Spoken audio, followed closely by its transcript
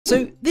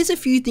So there's a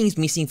few things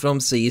missing from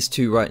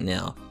CS2 right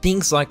now.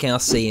 Things like our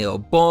CL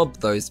Bob,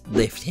 those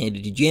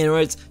left-handed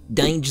degenerates,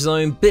 Danger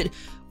Zone, but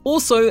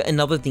also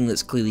another thing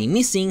that's clearly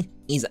missing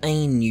is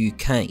a new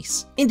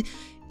case. And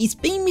it's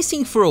been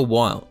missing for a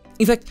while.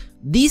 In fact,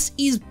 this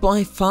is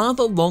by far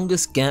the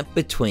longest gap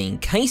between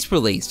case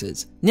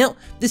releases. Now,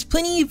 there's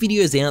plenty of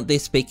videos out there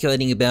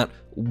speculating about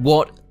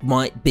what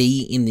might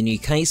be in the new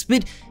case,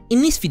 but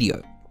in this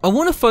video, I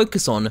want to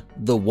focus on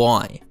the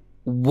why.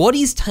 What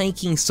is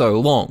taking so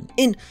long?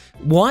 And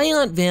why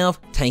aren't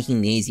Valve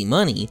taking the easy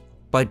money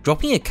by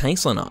dropping a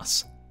case on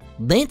us?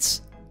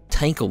 Let's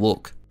take a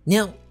look.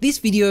 Now, this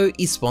video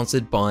is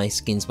sponsored by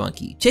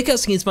SkinsMonkey. Check out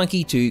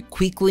SkinsMonkey to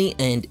quickly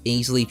and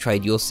easily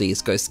trade your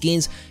CSGO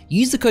skins.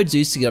 Use the code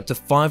ZEUS to get up to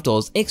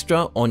 $5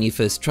 extra on your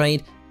first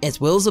trade,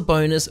 as well as a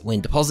bonus when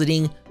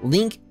depositing.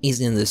 Link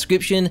is in the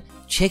description.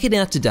 Check it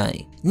out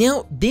today.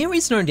 Now, there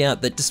is no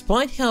doubt that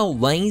despite how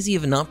lazy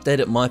of an update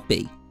it might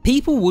be,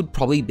 people would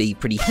probably be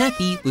pretty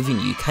happy with a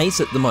new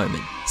case at the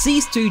moment.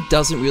 CS2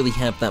 doesn't really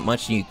have that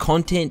much new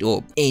content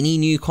or any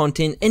new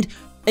content, and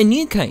a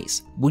new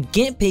case would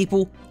get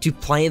people to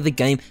play the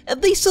game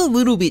at least a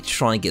little bit to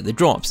try and get the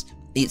drops.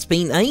 It's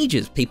been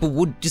ages, people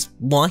would just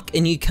like a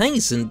new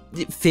case, and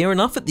fair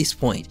enough at this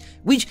point,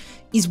 which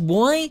is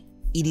why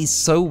it is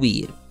so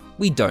weird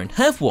we don't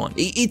have one.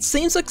 It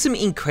seems like some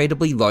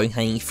incredibly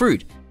low-hanging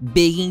fruit,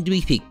 begging to be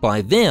picked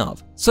by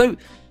Valve. So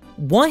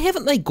why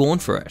haven't they gone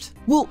for it?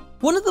 Well,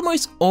 one of the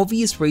most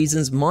obvious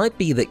reasons might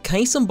be that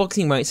case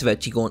unboxing rates have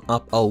actually gone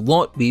up a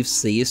lot with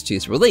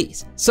CS2's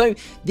release, so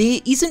there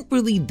isn't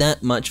really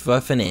that much of a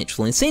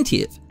financial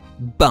incentive.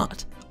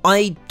 But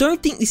I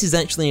don't think this is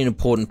actually an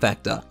important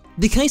factor.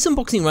 The case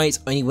unboxing rates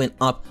only went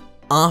up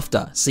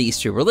after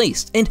CS2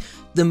 released, and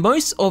the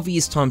most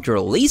obvious time to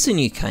release a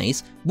new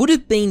case would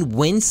have been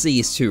when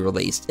CS2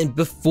 released and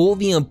before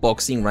the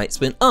unboxing rates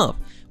went up.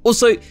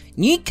 Also,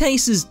 new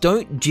cases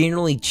don't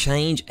generally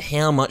change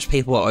how much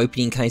people are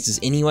opening cases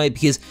anyway,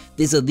 because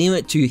there's a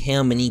limit to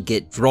how many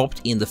get dropped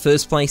in the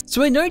first place,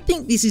 so I don't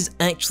think this is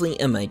actually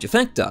a major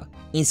factor.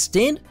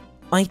 Instead,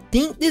 I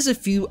think there's a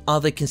few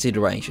other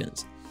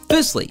considerations.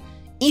 Firstly,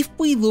 if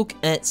we look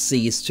at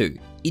CS2,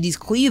 it is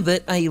clear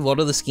that a lot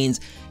of the skins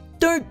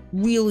don't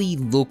really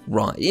look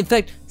right. In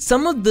fact,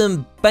 some of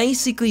them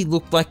basically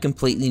look like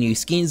completely new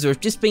skins or have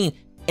just been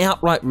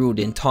outright ruined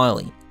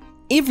entirely.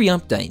 Every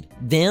update,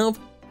 Valve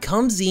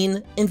comes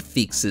in and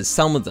fixes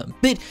some of them,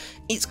 but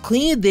it's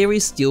clear there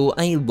is still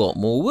a lot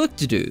more work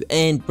to do,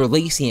 and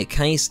releasing a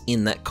case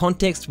in that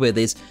context where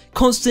there's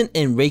constant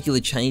and regular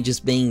changes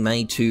being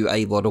made to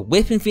a lot of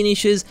weapon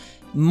finishes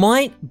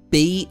might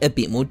be a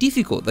bit more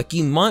difficult. Like,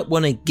 you might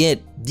want to get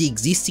the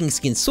existing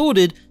skin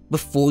sorted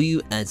before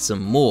you add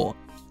some more.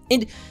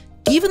 And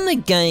given the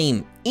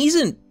game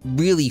isn't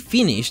really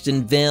finished,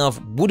 and Valve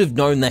would have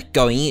known that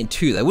going in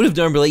too, they would have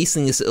known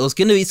releasing this, there was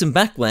going to be some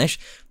backlash,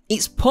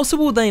 it's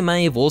possible they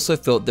may have also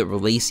felt that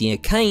releasing a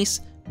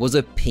case was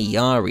a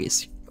PR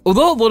risk.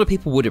 Although a lot of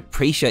people would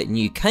appreciate a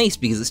new case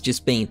because it's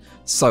just been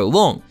so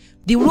long,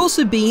 there would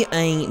also be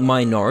a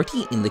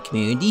minority in the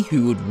community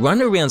who would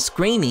run around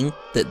screaming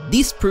that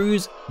this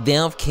proves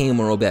Valve care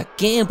more about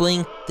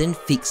gambling than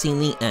fixing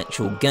the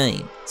actual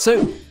game.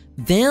 So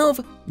Valve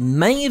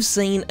may have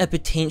seen a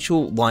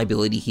potential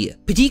liability here,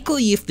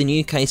 particularly if the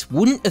new case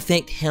wouldn't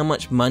affect how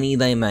much money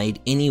they made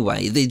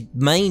anyway. They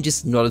may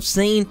just not have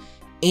seen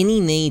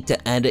any need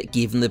to add it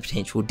given the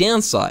potential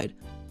downside.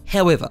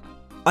 However,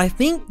 I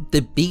think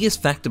the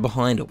biggest factor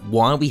behind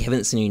why we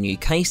haven't seen a new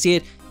case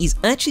yet is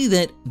actually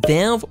that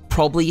Valve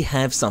probably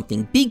have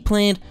something big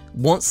planned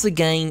once the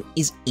game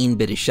is in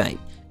better shape.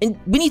 And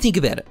when you think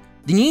about it,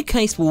 the new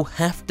case will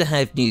have to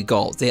have new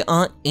golds. There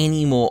aren't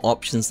any more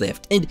options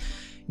left, and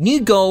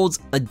new golds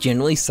are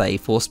generally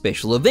saved for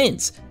special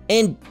events.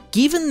 And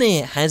given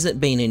there hasn't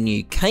been a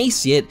new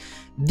case yet,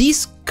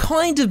 this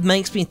kind of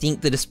makes me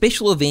think that a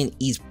special event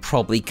is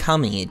probably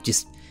coming. It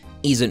just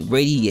isn't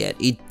ready yet.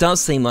 It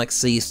does seem like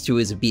CS2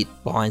 is a bit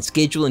behind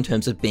schedule in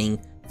terms of being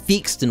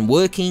fixed and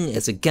working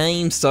as a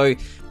game, so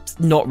it's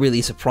not really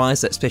a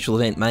surprise that special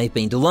event may have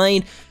been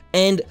delayed,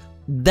 and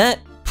that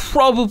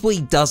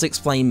probably does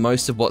explain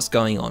most of what's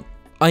going on.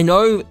 I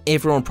know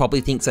everyone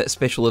probably thinks that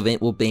special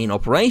event will be in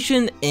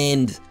operation,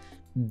 and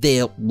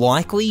they're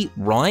likely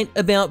right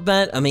about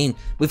that. I mean,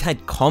 we've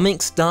had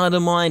comics data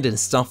mined and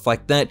stuff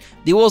like that.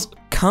 There was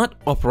cut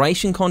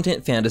operation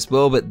content found as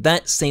well, but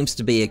that seems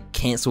to be a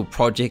cancelled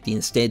project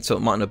instead, so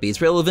it might not be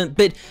as relevant.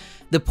 But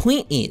the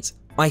point is,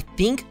 I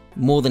think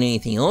more than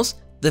anything else,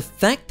 the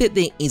fact that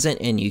there isn't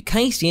a new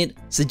case yet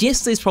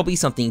suggests there's probably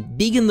something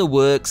big in the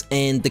works,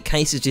 and the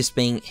case is just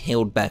being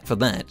held back for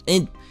that.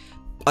 And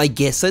I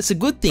guess that's a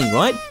good thing,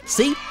 right?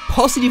 See,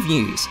 positive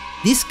news.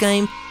 This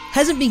game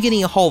hasn't been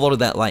getting a whole lot of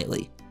that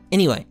lately.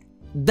 Anyway,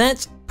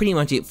 that's pretty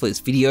much it for this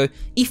video.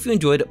 If you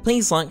enjoyed it,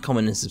 please like,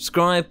 comment, and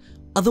subscribe.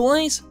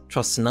 Otherwise,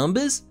 trust the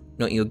numbers,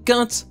 not your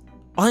guts.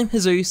 I'm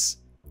Jesus.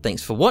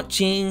 Thanks for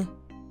watching.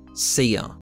 See ya.